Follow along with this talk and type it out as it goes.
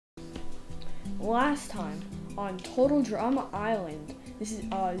last time on Total Drama Island, this is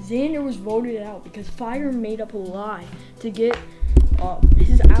Xander was voted out because Fire made up a lie to get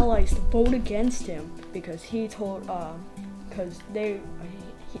his allies to vote against him because he told because they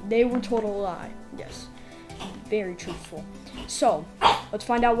were told a lie. Yes, very truthful. So let's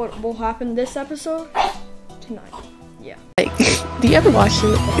find out what will happen this episode tonight. Yeah. Like, do you ever watch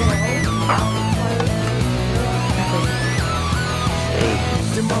it?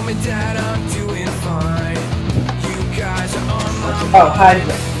 The moment that I'm doing fine, you guys are on my mind. Oh, hi.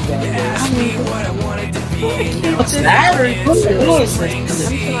 Ask me what I wanted to be. What's that?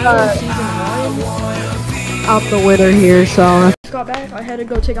 I'm the winner here, so Just got back. I had to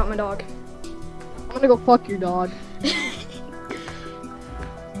go take out my dog. I'm gonna go fuck your dog.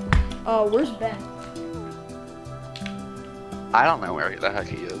 Where's Ben? I don't know where the heck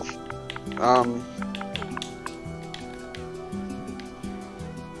he is.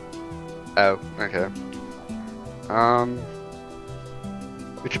 Oh, okay.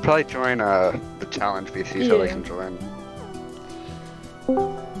 We should probably join the challenge VC so they can join.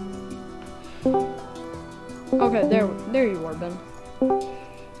 Okay, there you are, Ben.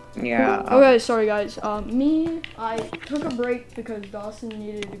 Yeah. Okay, sorry guys. I took a break because Dawson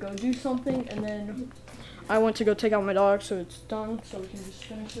needed to go do something, and then I went to go take out my dog, so it's done, so we can just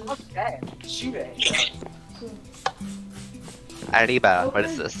finish this. Okay. Shoot it. Cool. Arriba, what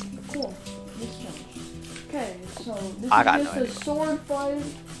is this? Cool. This finished. Okay, so this I is got just no a idea. sword fight.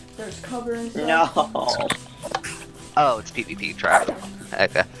 There's cover and stuff. No. Oh, it's PvP trap.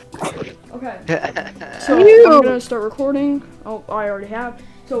 Okay. Okay. So Ew. I'm gonna start recording. Oh, I already have.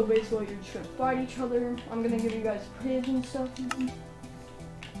 So basically, you're just gonna fight each other. I'm gonna give you guys praise and stuff.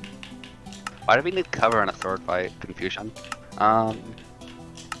 Why do we need cover in a sword fight? Confusion.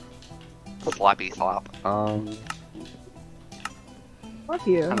 Sloppy slop. Fuck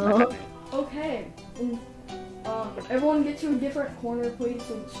you. Okay. And, everyone get to a different corner, please,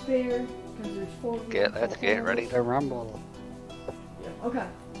 so it's fair. Because there's 4 of you. Let's get ready to rumble. Yeah, okay.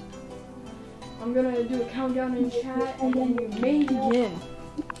 I'm gonna do a countdown in chat, and then you may begin.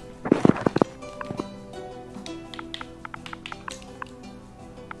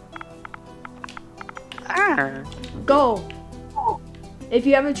 Go! If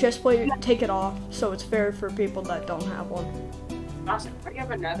you have a chest plate, take it off, so it's fair for people that don't have one. Dawson, why do you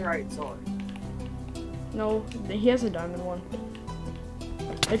have a netherite sword? No, he has a diamond one.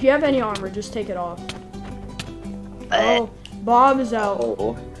 If you have any armor, just take it off. Oh, Bob is out.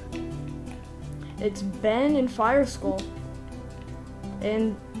 Oh. It's Ben and Fire Skull.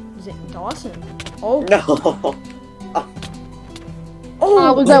 And Dawson. Oh. No.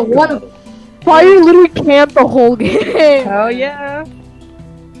 Oh, Was that one? Fire literally camped the whole game. Hell yeah!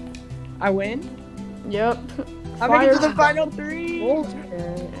 I win. Yep. I make it to the Fire- final 3.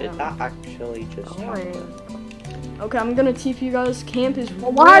 Did that actually just happen? Okay, I'm gonna TP you guys. Camp is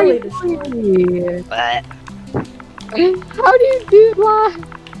Why are really you destroyed. doing But, How do you do that?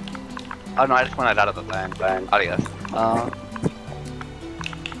 oh no, I just wanted out of the thing. Adios. Alright.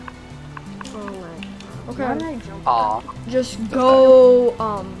 Okay. Aw. Just go,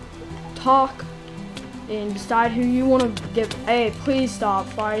 talk and decide who you want to give. Hey, please stop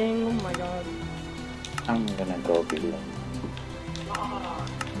fighting. Oh my god. I'm gonna go be alone.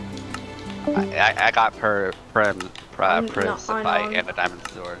 I got Prim's I fight know. and a diamond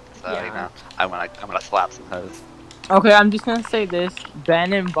sword, so Yeah. you know, I'm gonna slap some hoes. Okay, I'm just gonna say this.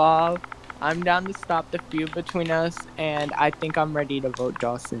 Ben and Bob, I'm down to stop the feud between us, and I think I'm ready to vote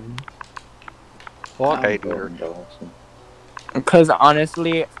Dawson. Okay, I'm going dude. Dawson. Because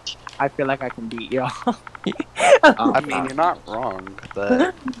honestly, I feel like I can beat y'all. I mean, you're not wrong,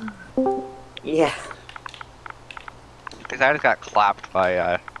 but Yeah. because I just got clapped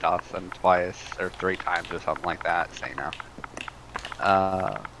by Dawson twice or 3 times or something like that. So you know.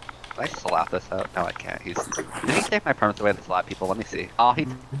 Can I slap this out? No, I can't. Did he take my permits away to slap people? Let me see. Oh, he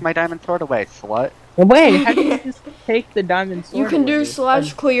took my diamond sword away, slut. Wait, how do you just take the diamond sword You can do away?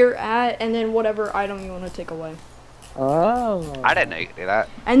 /clear at and then whatever item you want to take away. Oh. I didn't know you could do that.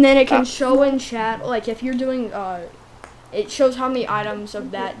 And then it can show in chat, like if you're doing, it shows how many items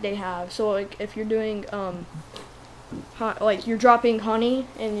of that they have. So like if you're doing, like you're dropping honey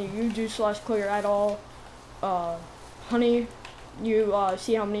and you do /clear at all, honey, you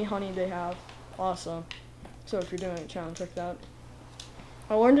see how many honey they have. Awesome. So if you're doing a challenge like that.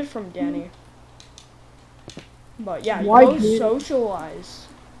 I learned it from Danny. But yeah, Why go did- socialize.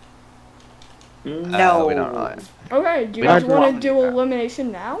 No. We don't really. Okay, do you We guys don't want want to do that.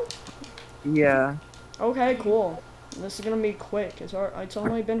 elimination now? Yeah. Okay, cool. This is gonna be quick. It's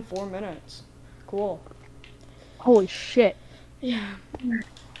only been 4 minutes. Cool. Holy shit. Yeah.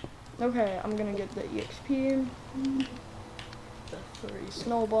 Okay, I'm gonna get the EXP, the 3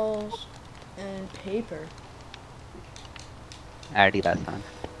 snowballs, and paper. Alrighty, that's fine.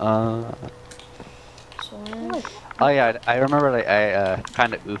 Slash. Oh yeah, I remember like I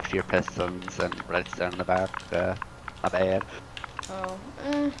kind of oofed your pistons and redstone in the back. My bad. Oh,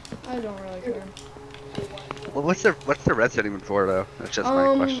 I don't really care. Well, what's the redstone even for though? That's just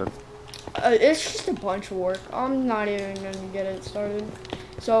my question. It's just a bunch of work. I'm not even gonna get it started.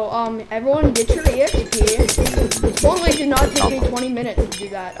 So, everyone get your EXP. Totally did not take me 20 minutes to do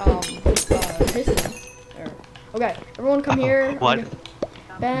that, piston. There. Okay, everyone come here. What?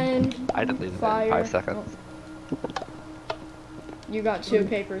 Ben. I didn't leave it in Fire. 5 seconds. You got 2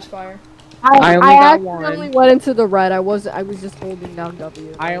 papers, Fire. I only I got accidentally one. went into the red. I was just holding down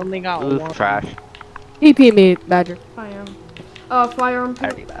W. I only got Oof, one. trash. TP me, Badger. I am. Fire. I'm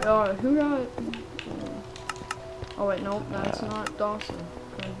Already back. who got? Oh wait, nope, that's not Dawson.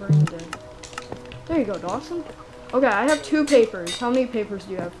 My brain dead. There you go, Dawson. Okay, I have 2 papers. How many papers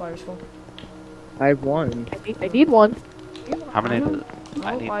do you have, Fire School? I have one. I need one. How many?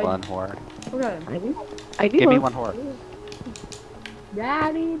 I Oh, need one whore. Okay. I need Give me one. one whore.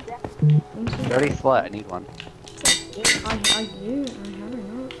 Daddy. Dirty slut. I need one. I do. I have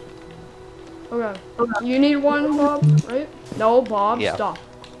enough. Okay. You need one, Bob, right? No, Bob, Yeah. stop.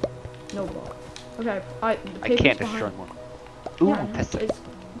 No, Bob. Okay, the I paper's can't behind. destroy one. Ooh, Yeah, piston.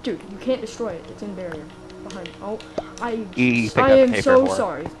 dude, you can't destroy it. It's in barrier. Behind. Oh, You pick I up am paper, so whore.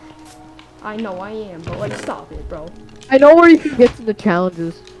 sorry. I know I am, but like, stop it, bro. I know where you can get to the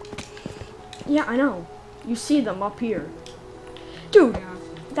challenges. Yeah, I know. You see them up here. Dude,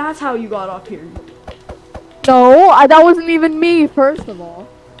 that's how you got up here. No, that wasn't even me, first of all.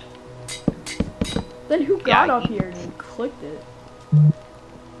 Then who got Yeah, up here and clicked it?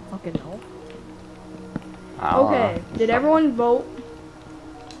 Fucking no. Okay, did everyone vote?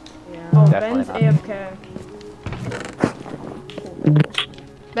 Yeah. Oh, Definitely Ben's not. AFK.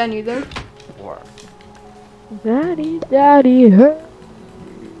 Ben, you there? Whore. Daddy, her.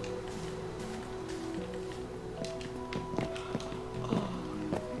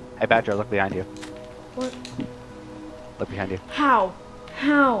 Hey Badger, look behind you. What? Look behind you. How?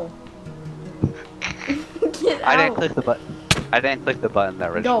 How? Get I didn't out. click the button. I didn't click the button the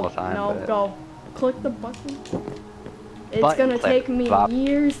original Go. time. No, but go. Click the button. It's Button gonna click, take me Bob.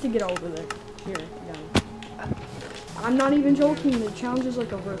 years to get over there. Here, done. I'm not even joking. The challenge is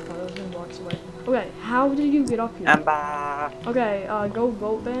like over 1,000 blocks away. Okay, how did you get up here? I'm back. Okay, go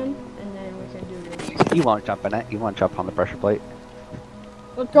vote, Ben, and then we can do this. You won't jump in it. You won't jump on the pressure plate.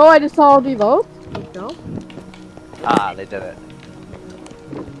 Let's go, I just saw all the votes. No. Ah, they did it.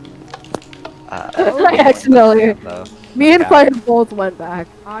 I accidentally. So, Me and yeah. Fire both went back.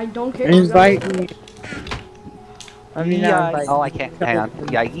 I don't care. Invite me. I mean, Yeah, invite oh, me. I can't. Hang on.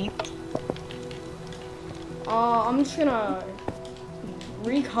 Yeah, yeet. I'm just gonna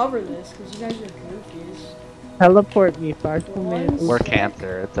recover this because you guys are goofies. Teleport me 5 minutes. We're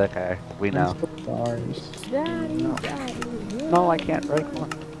cancer. It's okay. We know. Stars. Daddy. No, I can't break one.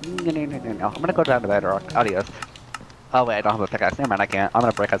 No. I'm gonna go down to bedrock. Adios. Oh wait, I don't have a pickaxe. Never mind, I can't. I'm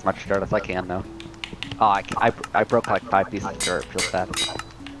gonna break as much dirt as I can though. Oh, I broke like 5 pieces of dirt. Feel sad.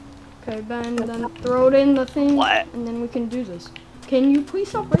 Okay, Ben, then throw it in the thing, What? and then we can do this. Can you please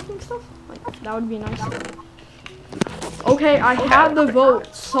stop breaking stuff? Like, that would be nice. Okay, I have the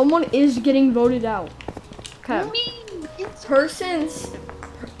vote. Someone is getting voted out. Okay.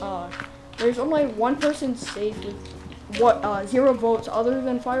 There's only one person safe with 0 votes other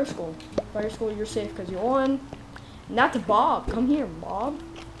than Fire School. Fire School, you're safe because you won. And that's Bob. Come here, Bob.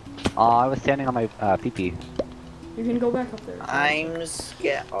 Oh, I was standing on my PP. You can go back up there. I'm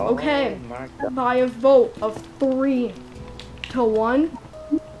scared. Oh, Okay. my God. By a vote of 3 to 1,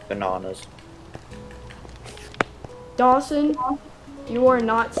 Bananas. Dawson, you are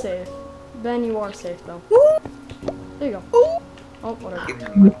not safe. Ben, you are safe though. There you go. Oh,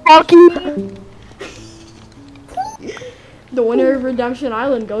 whatever. Fuck you. The winner of Redemption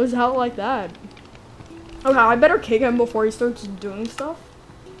Island goes out like that. Okay, I better kick him before he starts doing stuff.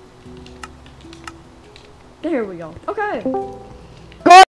 There we go. Okay.